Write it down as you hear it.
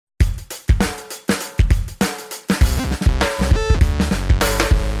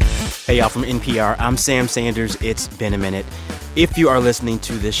Hey, y'all, from NPR, I'm Sam Sanders. It's been a minute. If you are listening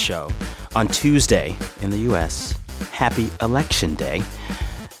to this show on Tuesday in the U.S., happy Election Day.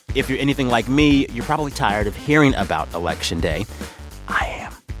 If you're anything like me, you're probably tired of hearing about Election Day. I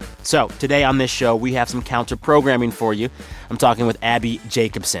am. So today on this show, we have some counter-programming for you. I'm talking with Abbi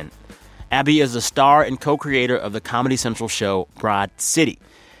Jacobson. Abbi is the star and co-creator of the Comedy Central show Broad City.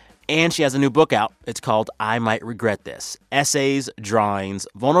 And she has a new book out. It's called I Might Regret This: Essays, Drawings,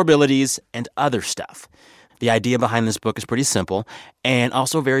 Vulnerabilities, and Other Stuff. The idea behind this book is pretty simple and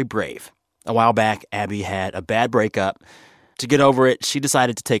also very brave. A while back, Abbi had a bad breakup. To get over it, she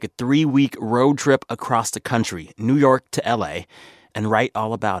decided to take a 3-week road trip across the country, New York to L.A., and write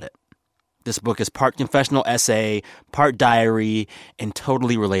all about it. This book is part confessional essay, part diary, and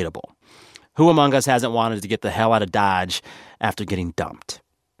totally relatable. Who among us hasn't wanted to get the hell out of Dodge after getting dumped?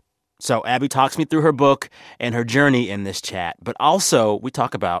 So Abbi talks me through her book and her journey in this chat, but also we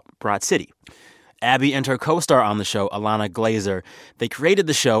talk about Broad City. Abbi and her co-star on the show, Ilana Glazer, they created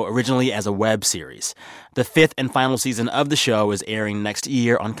the show originally as a web series. The 5th and final season of the show is airing next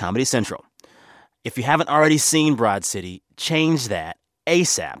year on Comedy Central. If you haven't already seen Broad City, change that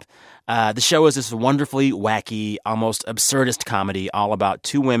ASAP. The show is this wonderfully wacky, almost absurdist comedy all about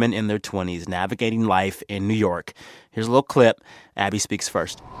two women in their 20s navigating life in New York. Here's a little clip. Abbi speaks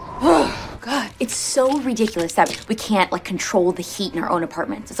first. Oh, God. It's so ridiculous that we can't, control the heat in our own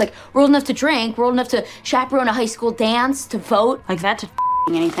apartments. It's like, we're old enough to drink, we're old enough to chaperone a high school dance, to vote. Like that to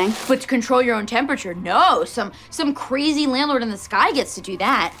anything. But to control your own temperature, no. Some crazy landlord in the sky gets to do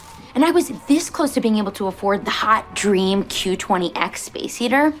that. And I was this close to being able to afford the hot dream Q20X space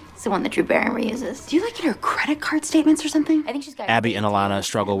heater. It's the one that Drew Barrymore uses. Do you get her credit card statements or something? I think she's got... Abbi and Ilana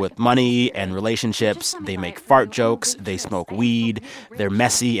struggle with money and relationships. They make fart jokes. They smoke weed. They're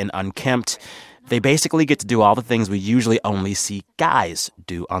messy and unkempt. They basically get to do all the things we usually only see guys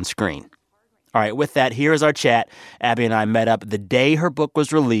do on screen. All right, with that, here is our chat. Abbi and I met up the day her book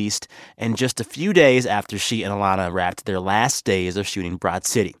was released and just a few days after she and Ilana wrapped their last days of shooting Broad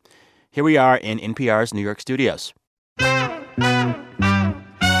City. Here we are in NPR's New York studios. Can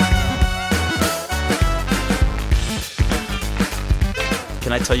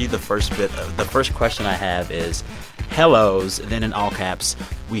I tell you the first question I have is, hellos, then in all caps,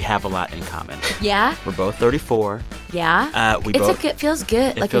 we have a lot in common. Yeah? We're both 34. Yeah? It feels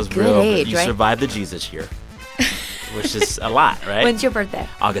good, it feels a good age, good. right? You survived the Jesus year, which is a lot, right? When's your birthday?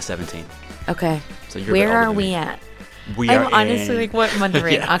 August 17th. Okay. So you're Where are we at? I'm honestly what month are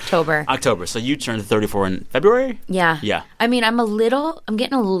we in? October. October. So you turned 34 in February? Yeah. Yeah. I mean, I'm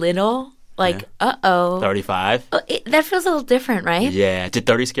getting a little, uh-oh. 35? That feels a little different, right? Yeah. Did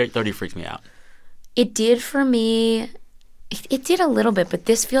 30 scare you? 30 freaked me out. It did for me. It did a little bit, but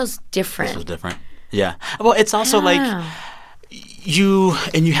this feels different. This was different. Yeah. Well, it's also you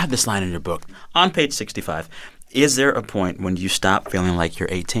have this line in your book on page 65. Is there a point when you stop feeling like you're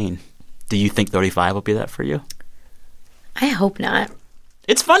 18? Do you think 35 will be that for you? I hope not.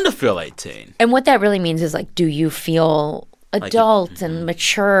 It's fun to feel 18. And what that really means is, do you feel adult and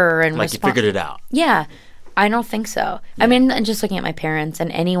mature and you figured it out? Yeah. I don't think so. Yeah. I mean, just looking at my parents and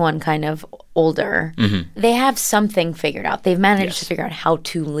anyone kind of older, they have something figured out. They've managed to figure out how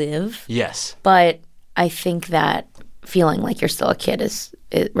to live. Yes. But I think that feeling like you're still a kid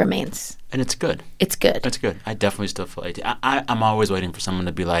it remains. And it's good. It's good. It's good. I definitely still feel 18. I'm always waiting for someone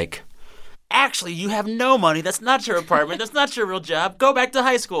to be like, actually, you have no money. That's not your apartment. That's not your real job. Go back to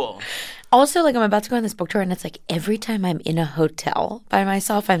high school. Also, I'm about to go on this book tour, and it's every time I'm in a hotel by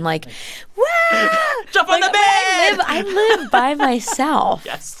myself, I'm like, wow! Jump on the bed! I live by myself.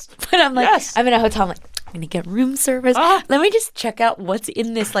 Yes. But I'm I'm in a hotel, I'm like, I'm going to get room service. Let me just check out what's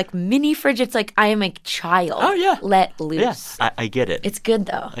in this mini fridge. It's I am a child. Oh, yeah. Let loose. Yes, I get it. It's good,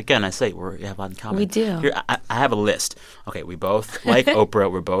 though. Again, I say we have a lot in common. We do. Here, I have a list. Okay, we both like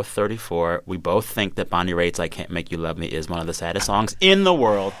Oprah. We're both 34. We both think that Bonnie Raitt's I Can't Make You Love Me is one of the saddest songs in the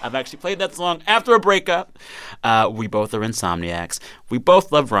world. I've actually played that song after a breakup. We both are insomniacs. We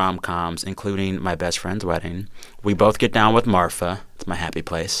both love rom-coms, including My Best Friend's Wedding. We both get down with Marfa. It's my happy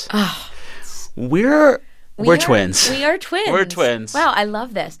place. Oh. We're twins. We are twins. We're twins. Wow, I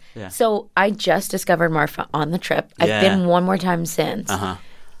love this. Yeah. So I just discovered Marfa on the trip. I've been one more time since. Uh-huh.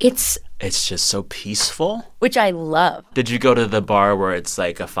 It's just so peaceful. Which I love. Did you go to the bar where it's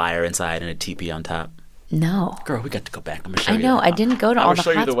a fire inside and a teepee on top? No. Girl, we got to go back. I'm going to show you. I know. I didn't go to all the I'll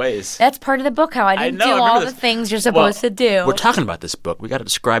show you the ways. That's part of the book, how I didn't do all the things you're supposed to do. We're talking about this book. We got to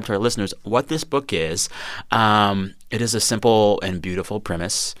describe to our listeners what this book is. It is a simple and beautiful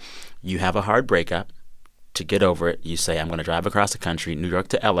premise. You have a hard breakup. To get over it, you say, I'm going to drive across the country, New York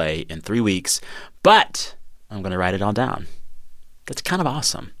to L.A. in 3 weeks, but I'm going to write it all down. That's kind of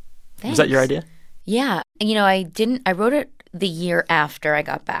awesome. Was that your idea? Yeah. I wrote it the year after I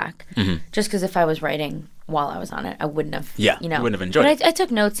got back, just because if I was writing while I was on it, I wouldn't have, you wouldn't have enjoyed it. I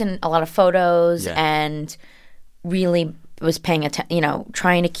took notes and a lot of photos and really was paying attention,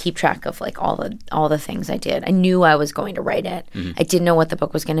 trying to keep track of like all the things I did. I knew I was going to write it. I didn't know what the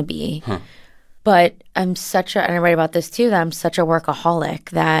book was going to be. But and I write about this too, that I'm such a workaholic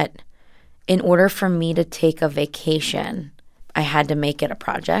that in order for me to take a vacation, I had to make it a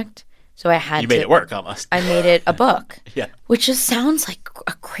project. So you made it work almost. I made it a book. Yeah. Which just sounds like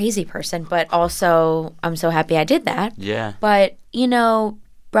a crazy person, but also I'm so happy I did that. Yeah. But,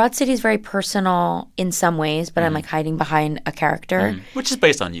 Broad City is very personal in some ways, but I'm like hiding behind a character. Which is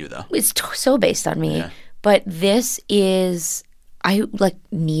based on you, though. It's so based on me. Yeah. But this is, I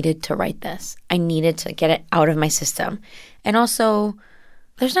needed to write this. I needed to get it out of my system. And also,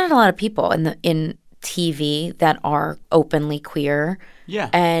 there's not a lot of people in TV that are openly queer. Yeah.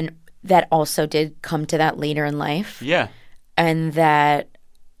 And that also did come to that later in life. Yeah. And that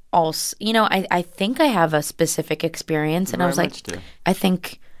also, I think I have a specific experience. And Very I was like, I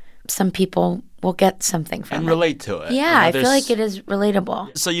think some people will get something from it. And relate to it. Yeah, I feel like it is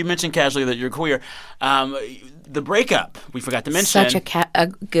relatable. So you mentioned casually that you're queer. The breakup, we forgot to mention. Such a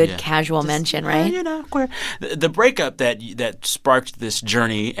good casual mention, right? Queer. The breakup that sparked this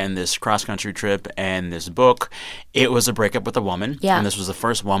journey and this cross-country trip and this book, it was a breakup with a woman. Yeah. And this was the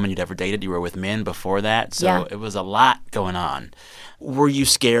first woman you'd ever dated. You were with men before that. So it was a lot going on. Were you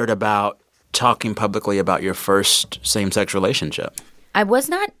scared about talking publicly about your first same-sex relationship? I was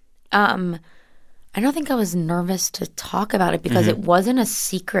not. I don't think I was nervous to talk about it because it wasn't a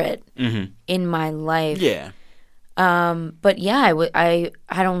secret in my life. Yeah. But yeah, I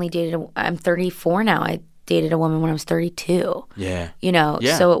had only dated. I'm 34 now. I dated a woman when I was 32. Yeah.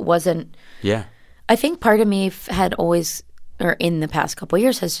 So it wasn't. Yeah. I think part of me had always, or in the past couple of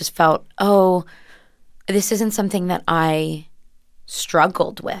years, has just felt, oh, this isn't something that I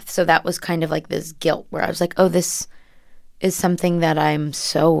struggled with. So that was kind of like this guilt where I was like, oh, this is something that I'm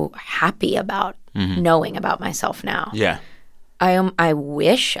so happy about knowing about myself now. Yeah. I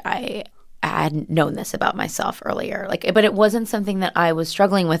wish I had known this about myself earlier. But it wasn't something that I was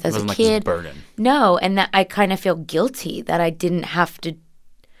struggling with as a kid. It wasn't like this burden. No, and that I kind of feel guilty that I didn't have to.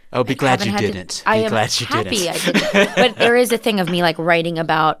 Oh, be glad you didn't. Be glad you didn't. I am happy I didn't. But there is a thing of me writing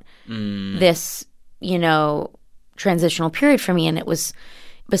about this, transitional period for me, and it was,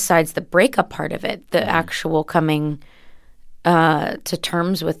 besides the breakup part of it, the actual coming to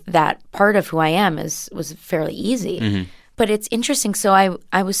terms with that part of who I am was fairly easy. But it's interesting. So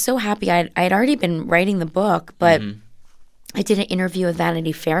I was so happy. I had already been writing the book, but I did an interview with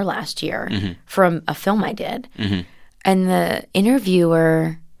Vanity Fair last year from a film I did. And the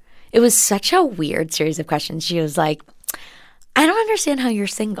interviewer, it was such a weird series of questions. She was like, I don't understand how you're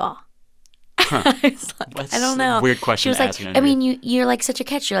single. I was like, I don't know. Weird question. She was like, I mean, you're like such a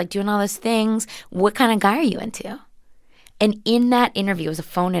catch. You're like doing all those things. What kind of guy are you into? And in that interview, it was a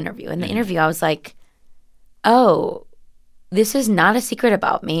phone interview. In the interview, I was like, oh, this is not a secret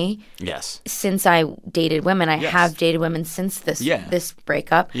about me. Yes. Since I dated women, I have dated women since this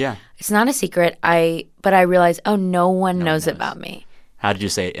breakup. Yeah. It's not a secret. But I realized, oh, no one knows about me. How did you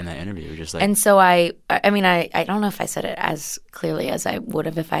say it in that interview? Just like, and so I mean, I don't know if I said it as clearly as I would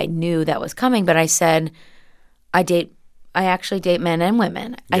have if I knew that was coming, but I said I actually date men and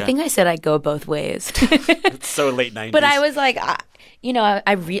women. Yeah. I think I said I go both ways. It's so late 90s. But I was like, I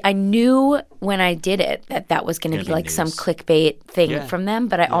knew when I did it that was going to be like news. Some clickbait thing from them,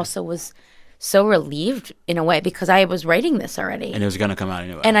 but I also was so relieved in a way because I was writing this already. And it was going to come out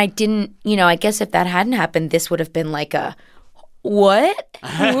anyway. And I didn't, I guess if that hadn't happened, this would have been like a, what?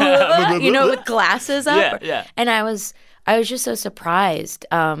 With glasses up. Yeah. And I was just so surprised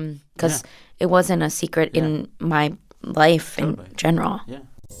because it wasn't a secret in my life in general. Yeah.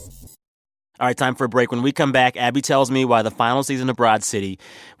 All right, time for a break. When we come back, Abbi tells me why the final season of Broad City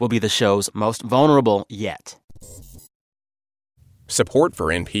will be the show's most vulnerable yet. Support for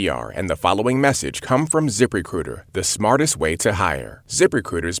NPR and the following message come from ZipRecruiter, the smartest way to hire.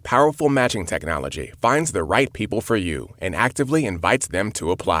 ZipRecruiter's powerful matching technology finds the right people for you and actively invites them to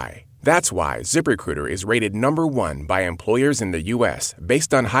apply. That's why ZipRecruiter is rated #1 by employers in the U.S.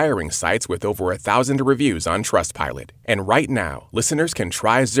 based on hiring sites with over 1,000 reviews on Trustpilot. And right now, listeners can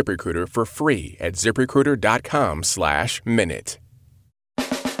try ZipRecruiter for free at ZipRecruiter.com/minute.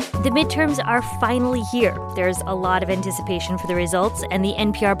 The midterms are finally here. There's a lot of anticipation for the results, and the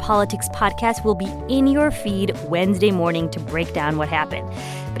NPR Politics podcast will be in your feed Wednesday morning to break down what happened.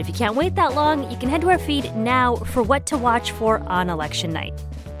 But if you can't wait that long, you can head to our feed now for what to watch for on election night.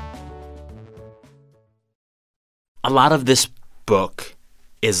 A lot of this book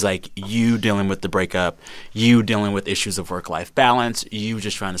is like you dealing with the breakup, you dealing with issues of work-life balance, you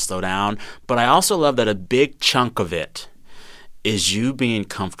just trying to slow down. But I also love that a big chunk of it is you being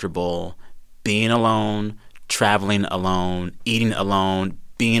comfortable being alone, traveling alone, eating alone,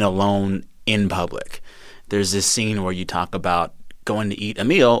 being alone in public. There's this scene where you talk about going to eat a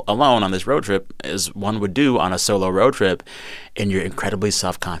meal alone on this road trip, as one would do on a solo road trip, and you're incredibly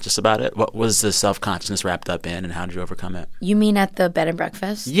self-conscious about it. What was the self-consciousness wrapped up in, and how did you overcome it? You mean at the bed and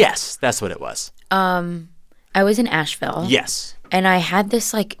breakfast? Yes, that's what it was. I was in Asheville. Yes. And I had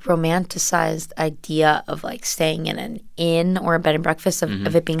this like romanticized idea of like staying in an inn or a bed and breakfast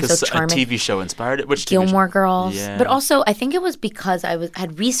of it being so charming. A TV show inspired it. Which Gilmore Girls. Yeah. But also I think it was because I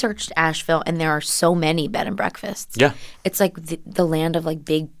had researched Asheville, and there are so many bed and breakfasts. Yeah. It's like the land of like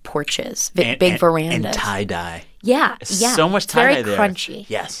big porches, big verandas. And tie-dye. Yeah. So much tie-dye there. Very crunchy.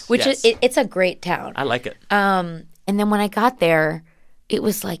 Yes. Which is it's a great town. I like it. And then when I got there, it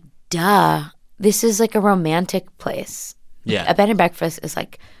was like, duh, this is like a romantic place. Yeah. A bed and breakfast is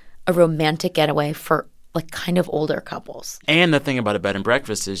like a romantic getaway for like kind of older couples. And the thing about a bed and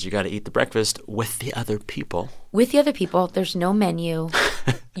breakfast is you got to eat the breakfast with the other people. With the other people, there's no menu.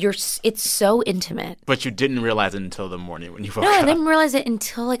 It's so intimate. But you didn't realize it until the morning when you woke No, up. I didn't realize it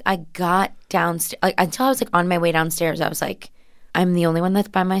until like I got downstairs. Like until I was like on my way downstairs, I was like, I'm the only one that's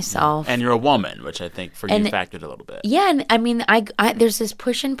by myself. And you're a woman, which I think for you factored a little bit. Yeah, and I mean, I there's this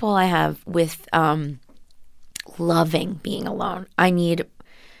push and pull I have with loving being alone. I need,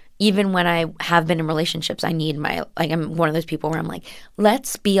 even when I have been in relationships, I need I'm one of those people where I'm like,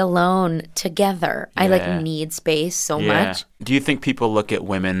 let's be alone together. I like need space so much. Do you think people look at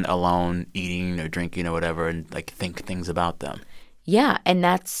women alone eating or drinking or whatever and like think things about them? Yeah, and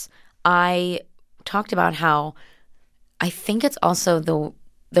I talked about how I think it's also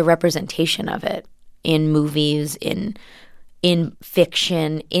the representation of it in movies, in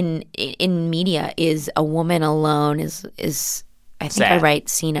fiction, in media, is a woman alone is I think sad. I write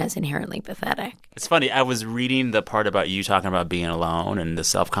seen as inherently pathetic. It's funny. I was reading the part about you talking about being alone and the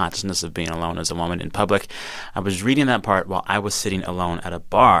self-consciousness of being alone as a woman in public. I was reading that part while I was sitting alone at a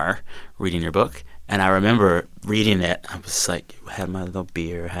bar reading your book. And I remember reading it. I was like, had my little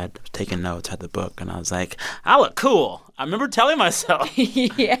beer, had taken notes, had the book, and I was like, I look cool. I remember telling myself,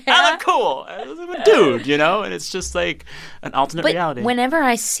 I look cool. I'm a dude, you know? And it's just like an alternate reality. Whenever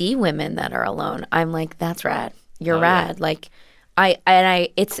I see women that are alone, I'm like, that's rad. You're rad. Yeah. Like,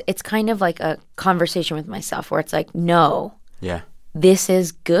 it's kind of like a conversation with myself where it's like, no. Yeah. This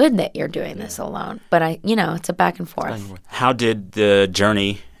is good that you're doing this alone. But it's a back and forth. How did the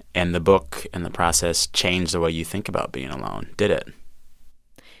journey and the book and the process change the way you think about being alone? Did it?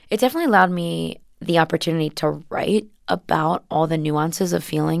 It definitely allowed me the opportunity to write about all the nuances of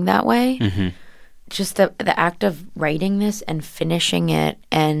feeling that way. Mm-hmm. Just the act of writing this and finishing it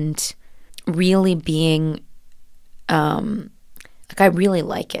and really being, I really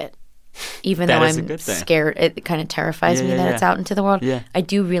like it. Even though I'm scared, it kind of terrifies me that it's out into the world. Yeah. I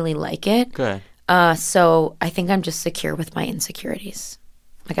do really like it. Good. So I think I'm just secure with my insecurities.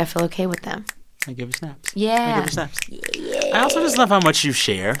 Like, I feel okay with them. I give you snaps. Yeah. I give you snaps. Yeah. I also just love how much you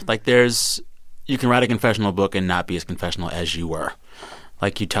share. Like, you can write a confessional book and not be as confessional as you were.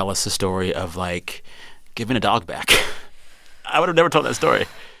 Like, you tell us the story of, like, giving a dog back. I would have never told that story.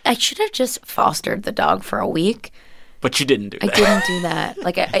 I should have just fostered the dog for a week. But you didn't do that. I didn't do that.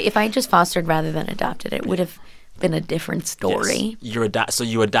 Like, if I just fostered rather than adopted, it would have been a different story. Yes. So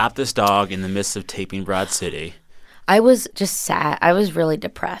you adopt this dog in the midst of taping Broad City. I was just sad. I was really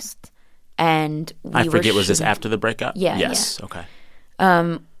depressed. And was this after the breakup? Yeah. Yes. Yeah.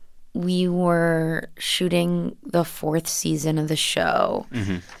 Okay. We were shooting the 4th season of the show.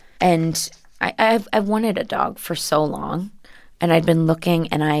 Mm-hmm. And I've wanted a dog for so long. And I'd been looking,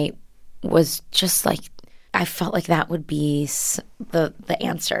 and I was just like, I felt like that would be the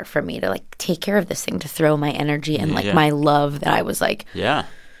answer for me to like take care of this thing, to throw my energy and my love that I was like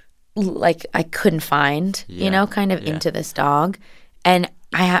I couldn't find, into this dog. And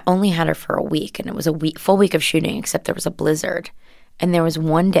I only had her for a week, and it was full week of shooting, except there was a blizzard. And there was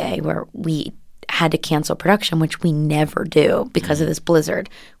one day where we had to cancel production, which we never do because of this blizzard.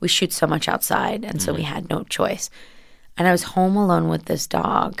 We shoot so much outside, and so we had no choice. And I was home alone with this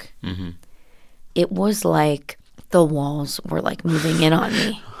dog. Mm-hmm. It was like the walls were like moving in on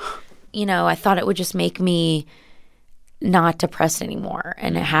me. I thought it would just make me not depressed anymore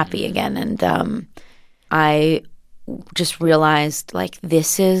and happy again. And I just realized, like,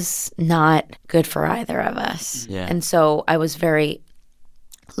 this is not good for either of us. Yeah. And so I was very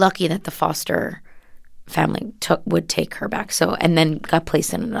lucky that the foster family would take her back. And then got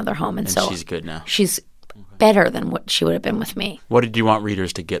placed in another home. And so she's good now. She's better than what she would have been with me. What did you want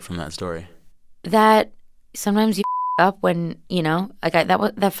readers to get from that story? That sometimes you up when, like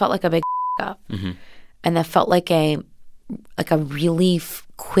that felt like a big up. Mm-hmm. And that felt like a really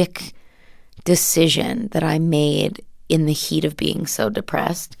quick decision that I made in the heat of being so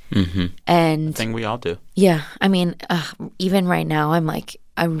depressed. Mm-hmm. And thing we all do. Yeah. I mean, even right now, I'm like,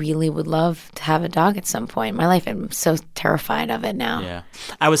 I really would love to have a dog at some point in my life. I'm so terrified of it now. Yeah.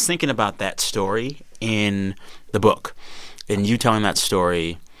 I was thinking about that story in the book. And you telling that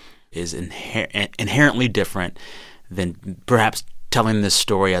story is inherently different than perhaps telling this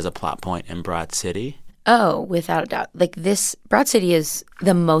story as a plot point in Broad City. Oh, without a doubt. Like this, Broad City is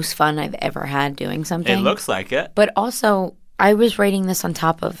the most fun I've ever had doing something. It looks like it. But also, I was writing this on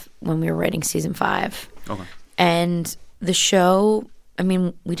top of when we were writing season 5. Okay. And the show, I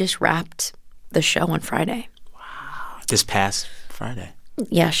mean, we just wrapped the show on Friday. Wow. This past Friday.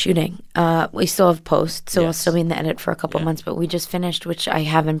 Yeah, shooting. We still have post, so Yes. I'll still be in the edit for a couple months. But we just finished, which I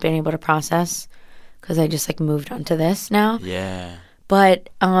haven't been able to process because I just moved on to this now. Yeah. But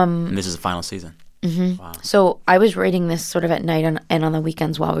and this is the final season. Mm-hmm. Wow. So I was writing this sort of at night and on the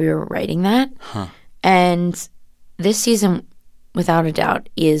weekends while we were writing that. Huh. And this season, without a doubt,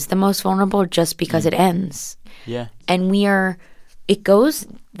 is the most vulnerable just because it ends. Yeah. And it goes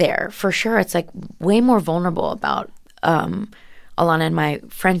there for sure. It's way more vulnerable about Alana and my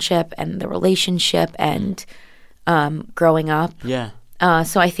friendship and the relationship and growing up. Yeah.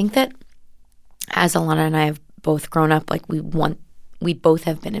 So I think that as Alana and I have both grown up, we both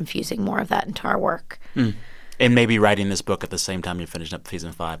have been infusing more of that into our work. Mm. And maybe writing this book at the same time you're finishing up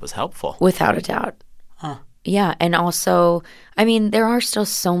season 5 was helpful. Without a doubt. Huh. Yeah. And also, I mean, there are still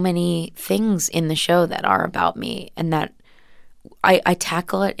so many things in the show that are about me and that I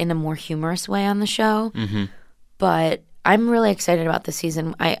tackle it in a more humorous way on the show. Mm-hmm. But I'm really excited about the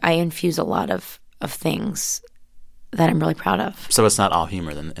season. I infuse a lot of things that I'm really proud of. So it's not all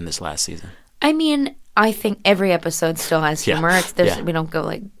humor in this last season? I mean, I think every episode still has humor. We don't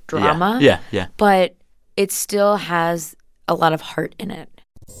go drama. Yeah. But it still has a lot of heart in it.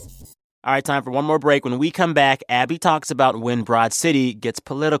 All right, time for one more break. When we come back, Abbi talks about when Broad City gets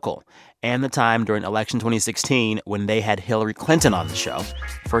political and the time during election 2016 when they had Hillary Clinton on the show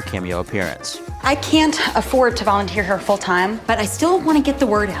for a cameo appearance. I can't afford to volunteer here full time, but I still want to get the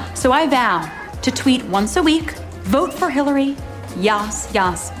word out. So I vow to tweet once a week, vote for Hillary, yas,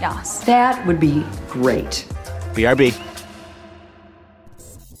 yas, yas. That would be great. BRB.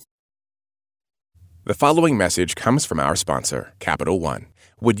 The following message comes from our sponsor, Capital One.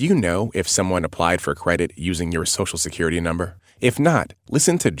 Would you know if someone applied for credit using your Social Security number? If not,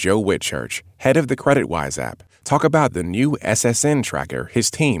 listen to Joe Whitchurch, head of the CreditWise app, talk about the new SSN tracker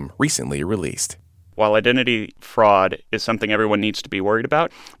his team recently released. While identity fraud is something everyone needs to be worried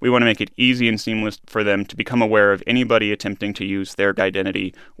about, we want to make it easy and seamless for them to become aware of anybody attempting to use their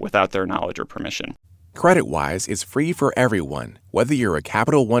identity without their knowledge or permission. CreditWise is free for everyone, whether you're a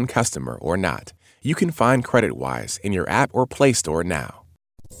Capital One customer or not. You can find CreditWise in your app or Play Store now.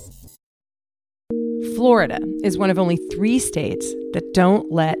 Florida is one of only 3 states that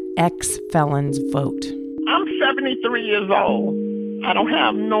don't let ex-felons vote. I'm 73 years old. I don't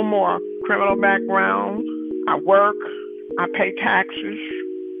have no more criminal background. I work. I pay taxes.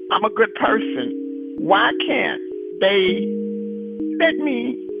 I'm a good person. Why can't they let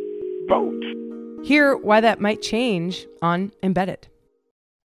me vote? Hear why that might change on Embedded.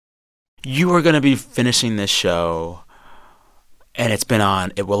 You are going to be finishing this show, and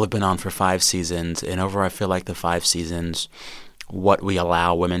it will have been on for 5 seasons. And over, I feel like the 5 seasons, what we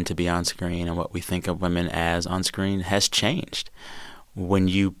allow women to be on screen and what we think of women as on screen has changed. When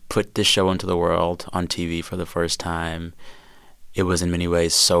you put this show into the world on TV for the first time, it was in many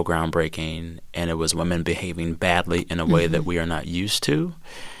ways so groundbreaking, and it was women behaving badly in a way that we are not used to.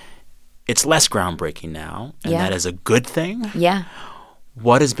 It's less groundbreaking now, and that is a good thing. Yeah.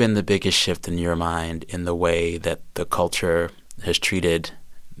 What has been the biggest shift in your mind in the way that the culture has treated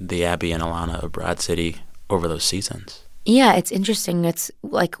the Abbi and Alana of Broad City over those seasons? Yeah, it's interesting. It's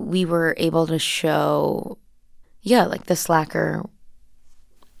like we were able to show, the slacker.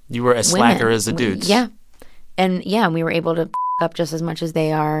 You were as slacker as the dudes. Yeah. And we were able to up just as much as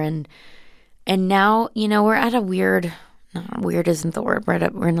they are. And now, we're at a weird isn't the word.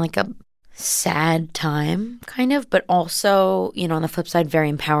 We're in a sad time, kind of, but also, on the flip side, very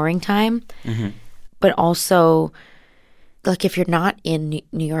empowering time. Mm-hmm. But also, if you're not in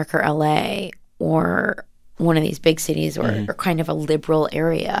New York or LA or one of these big cities or kind of a liberal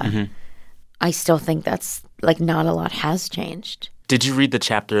area, I still think that's not a lot has changed. Did you read the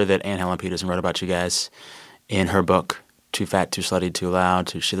chapter that Anne Helen Petersen wrote about you guys in her book, Too Fat, Too Slutty, Too Loud?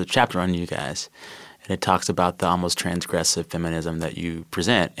 She did a chapter on you guys. and it talks about the almost transgressive feminism that you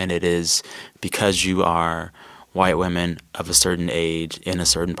present. And it is because you are white women of a certain age in a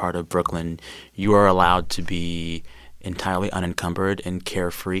certain part of Brooklyn, you are allowed to be entirely unencumbered and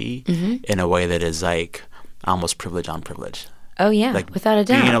carefree in a way that is like almost privilege on privilege. Oh, yeah, like without a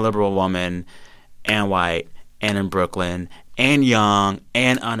doubt. Being a liberal woman and white and in Brooklyn and young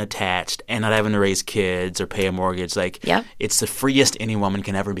and unattached and not having to raise kids or pay a mortgage. Like, it's the freest any woman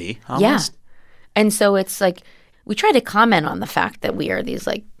can ever be, almost. Yeah. And so it's like we try to comment on the fact that we are these,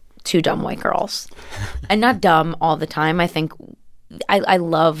 like, two dumb white girls. And not dumb all the time. I think I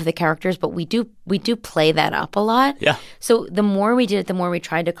love the characters, but we do play that up a lot. Yeah. So the more we did it, the more we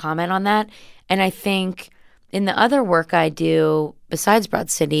tried to comment on that. And I think in the other work I do, besides Broad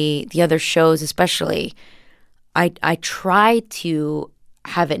City, the other shows especially, I try to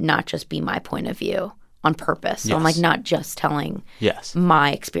have it not just be my point of view on purpose. So I'm like not just telling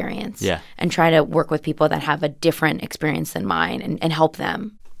my experience. Yeah. And try to work with people that have a different experience than mine and help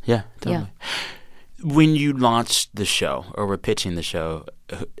them. Yeah, totally. Yeah. When you launched the show or were pitching the show,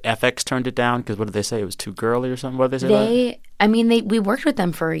 FX turned it down because what did they say? It was too girly or something? What did they say? We worked with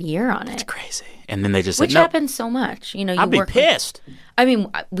them for a year on it. It's crazy. And then they just said, Which happens so much. You know, I'd be pissed.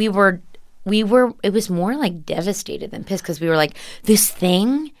 We were, it was more like devastated than pissed because we were like, this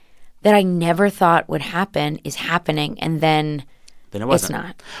thing that I never thought would happen is happening. And then it wasn't. It's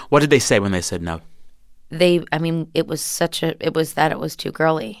not. What did they say when they said no? It was too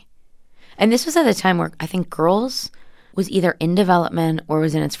girly. And this was at a time where I think Girls was either in development or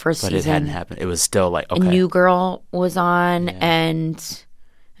was in its first season. But it hadn't happened. It was still like, okay. A New Girl was on, and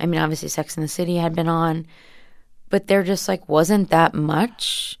obviously Sex and the City had been on, but there just like wasn't that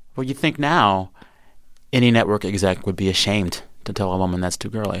much. Well, you think now any network exec would be ashamed to tell a woman that's too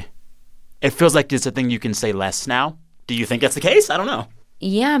girly. It feels like it's a thing you can say less now. Do you think that's the case? I don't know.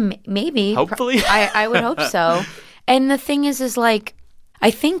 Yeah, maybe. Hopefully. I would hope so. And the thing is like, I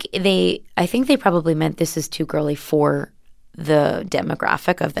think they probably meant this is too girly for the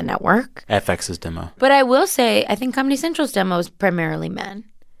demographic of the network. FX's demo. But I will say, I think Comedy Central's demo is primarily men.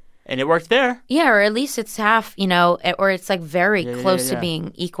 And it worked there. Yeah, or at least it's half, or it's like very close to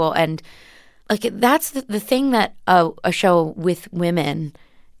being equal. And like that's the thing that a show with women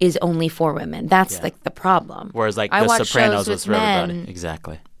is only for women. That's like the problem. Whereas like I The watch Sopranos shows was with for men everybody.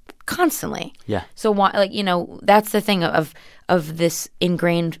 Exactly. Constantly. Yeah. So why, that's the thing of this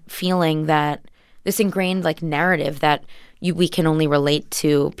ingrained feeling that this ingrained like narrative that we can only relate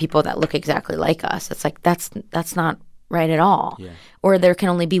to people that look exactly like us. It's like that's not right at all. Yeah. Or there can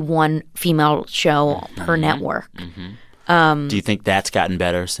only be one female show per network. Mm-hmm. Do you think that's gotten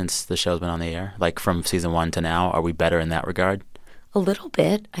better since the show's been on the air? Like from season 1 to now, are we better in that regard? A little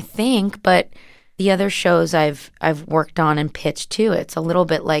bit, I think, but the other shows I've worked on and pitched too, it's a little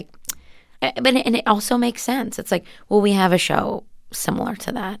bit like, and it also makes sense. It's like, well, we have a show similar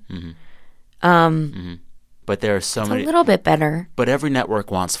to that. Mm-hmm. But there are so many. A little bit better. But every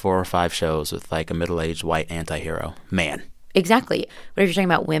network wants 4 or 5 shows with like a middle-aged white anti-hero man. Exactly. But if you're talking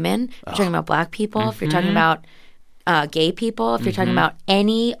about women, if you're talking about black people, if you're talking about gay people, if you're talking about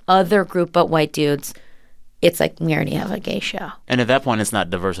any other group but white dudes, it's like we already have a gay show. And at that point, it's not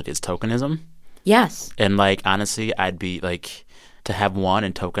diversity, it's tokenism. Yes. And like, honestly, I'd be like, to have one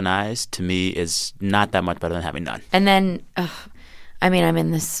and tokenized to me is not that much better than having none. And then, I'm in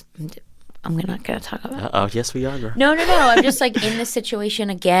this, I'm not going to talk about it. Oh, yes, we are, girl. No. I'm just like in this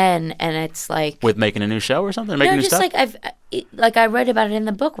situation again, and it's like. With making a new show or something? Making new stuff? Like I read about it in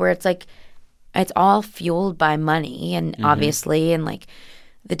the book where it's like, it's all fueled by money, and obviously, and like,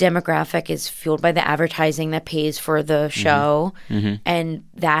 the demographic is fueled by the advertising that pays for the show. And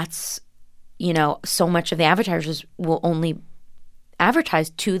that's, so much of the advertisers will only advertise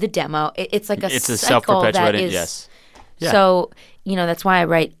to the demo. It's like it's a self-perpetuating, yes. Yeah. So, that's why I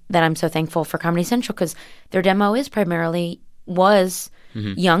write that I'm so thankful for Comedy Central, because their demo was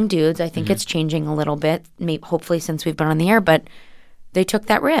young dudes. I think it's changing a little bit, maybe, hopefully since we've been on the air, but they took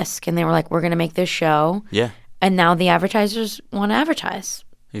that risk and they were like, we're going to make this show. Yeah. And now the advertisers want to advertise.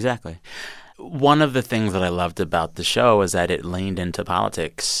 Exactly. One of the things that I loved about the show is that it leaned into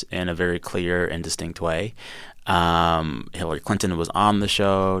politics in a very clear and distinct way. Hillary Clinton was on the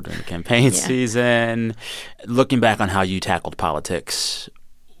show during the campaign season. Looking back on how you tackled politics,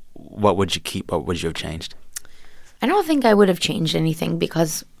 what would you keep? What would you have changed? I don't think I would have changed anything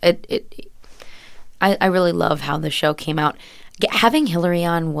because I really love how the show came out. Having Hillary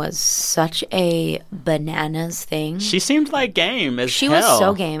on was such a bananas thing. She seemed like game as she hell. Was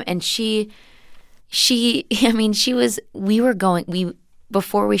so game. And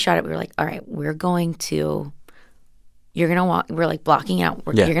before we shot it, we were like, all right, we're going to you're going to walk. We're like blocking out.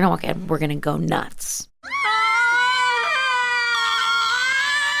 You're going to walk in. We're going to go nuts.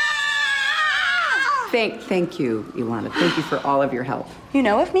 Thank you, Ilana. Thank you for all of your help. You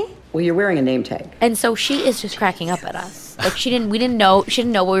know of me? Well, you're wearing a name tag. And so she is just cracking up at us. Like she didn't know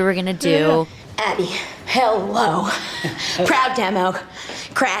what we were going to do. Abbi, hello. Proud demo.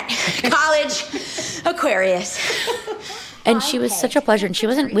 Crat. College. Aquarius. And she was such a pleasure. And she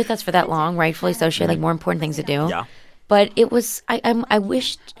wasn't with us for that long, rightfully so. She had like more important things to do. Yeah. But it was, I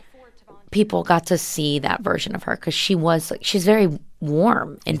wished people got to see that version of her because she was like, she's very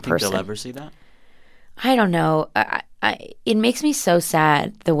warm in person. Think they'll ever see that? I don't know. It makes me so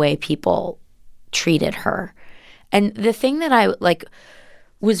sad the way people treated her. And the thing that I like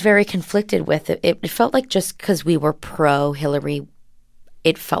was very conflicted with, it felt like just because we were pro Hillary,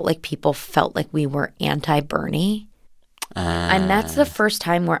 it felt like people felt like we were anti-Bernie. And that's the first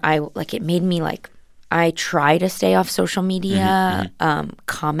time where it made me like, I try to stay off social media,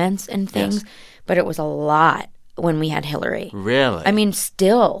 comments and things, but it was a lot when we had Hillary. Really? I mean,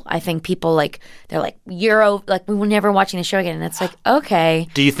 still, I think people they're like, we were never watching the show again. And it's like, okay.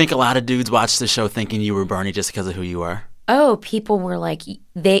 Do you think a lot of dudes watched the show thinking you were Bernie just because of who you are? Oh, people were like,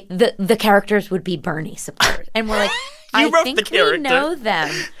 the characters would be Bernie supporters. And we're like, I think we know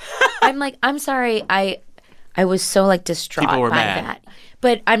them. I'm like, I'm sorry. I was so like distraught by that.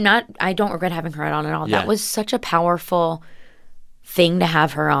 But I don't regret having her on at all. Yeah. That was such a powerful thing to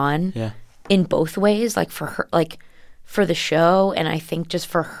have her on. Yeah. In both ways, like for her, like for the show, and I think just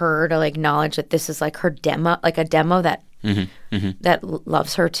for her to like acknowledge that this is like her demo, like a demo that that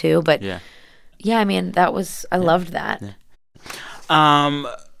loves her too. But yeah, I mean, I loved that.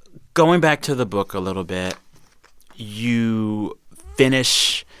 Yeah. Going back to the book a little bit, you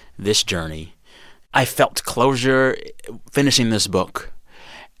finish this journey. I felt closure finishing this book,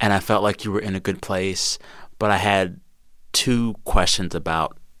 and I felt like you were in a good place. But I had 2 questions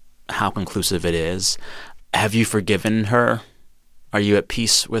about how conclusive it is. Have you forgiven her? Are you at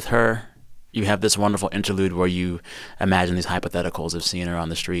peace with her? You have this wonderful interlude where you imagine these hypotheticals of seeing her on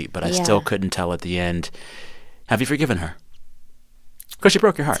the street, but I still couldn't tell at the end. Have you forgiven her? Because she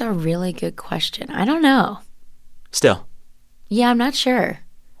broke your heart. That's a really good question. I don't know. Still? Yeah, I'm not sure.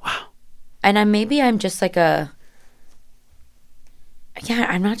 Wow. And I'm just like I'm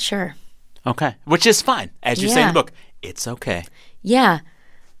not sure. Okay. Which is fine. As you say in the book, it's okay. Yeah.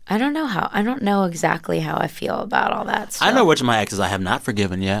 I don't know exactly how I feel about all that stuff. I know which of my exes I have not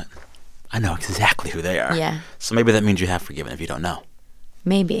forgiven yet. I know exactly who they are. Yeah. So maybe that means you have forgiven if you don't know.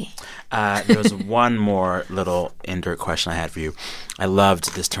 Maybe. There was one more little indirect question I had for you. I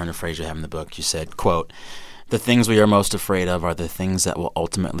loved this turn of phrase you have in the book. You said, quote, "The things we are most afraid of are the things that will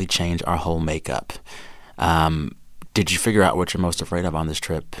ultimately change our whole makeup." Did you figure out what you're most afraid of on this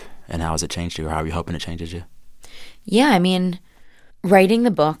trip, and how has it changed you, or how are you hoping it changes you? Yeah, I mean, writing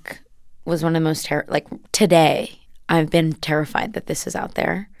the book was one of the most today I've been terrified that this is out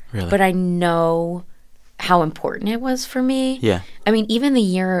there. Really? But I know how important it was for me. Yeah. I mean, even the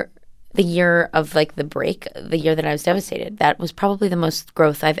year of like the break, the year that I was devastated, that was probably the most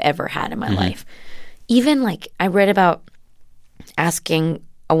growth I've ever had in my life. Even like I read about asking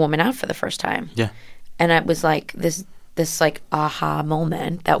a woman out for the first time. Yeah. And it was like this like aha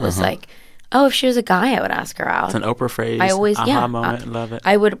moment that was like, oh, if she was a guy, I would ask her out. It's an Oprah phrase. I always, aha moment, love it.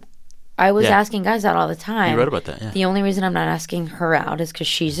 I was asking guys out all the time. You wrote about that, yeah. The only reason I'm not asking her out is because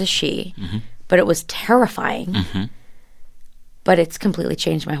she's a she. But it was terrifying. But it's completely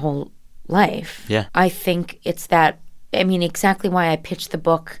changed my whole life. Yeah. I think it's that, I mean, exactly why I pitched the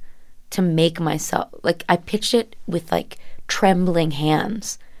book to make myself, like, I pitched it with, like, trembling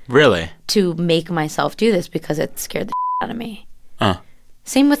hands. Really? To make myself do this because it scared the out of me.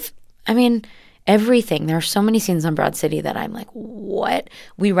 Same with, I mean, everything. There are so many scenes on Broad City that I'm like, what?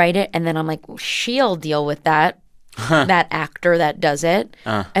 We write it, and then I'm like, well, she'll deal with that. That actor that does it.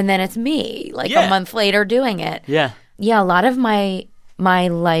 And then it's me, like a month later doing it. Yeah. Yeah, a lot of my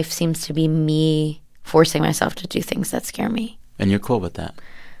life seems to be me forcing myself to do things that scare me. And you're cool with that?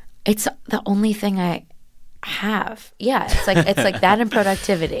 It's the only thing I have. Yeah, it's like that and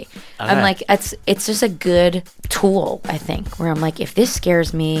productivity. Okay. I'm like, it's just a good tool, I think, where I'm like, if this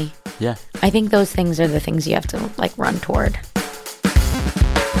scares me, I think those things are the things you have to like run toward.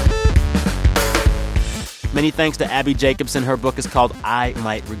 Many thanks to Abbi Jacobson. Her book is called I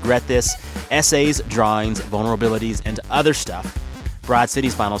Might Regret This: Essays, Drawings, Vulnerabilities, and Other Stuff. Broad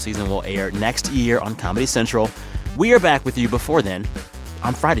City's final season will air next year on Comedy Central. We are back with you before then,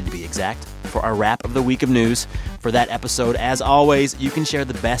 on Friday to be exact, for our wrap of the week of news. For that episode, as always, you can share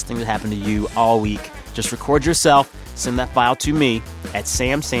the best thing that happened to you all week Just record yourself. Send that file to me at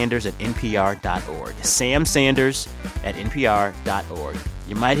samsanders@npr.org. samsanders@npr.org.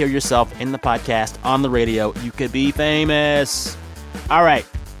 You might hear yourself in the podcast, on the radio. You could be famous. All right.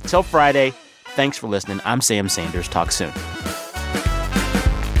 Till Friday. Thanks for listening. I'm Sam Sanders. Talk soon.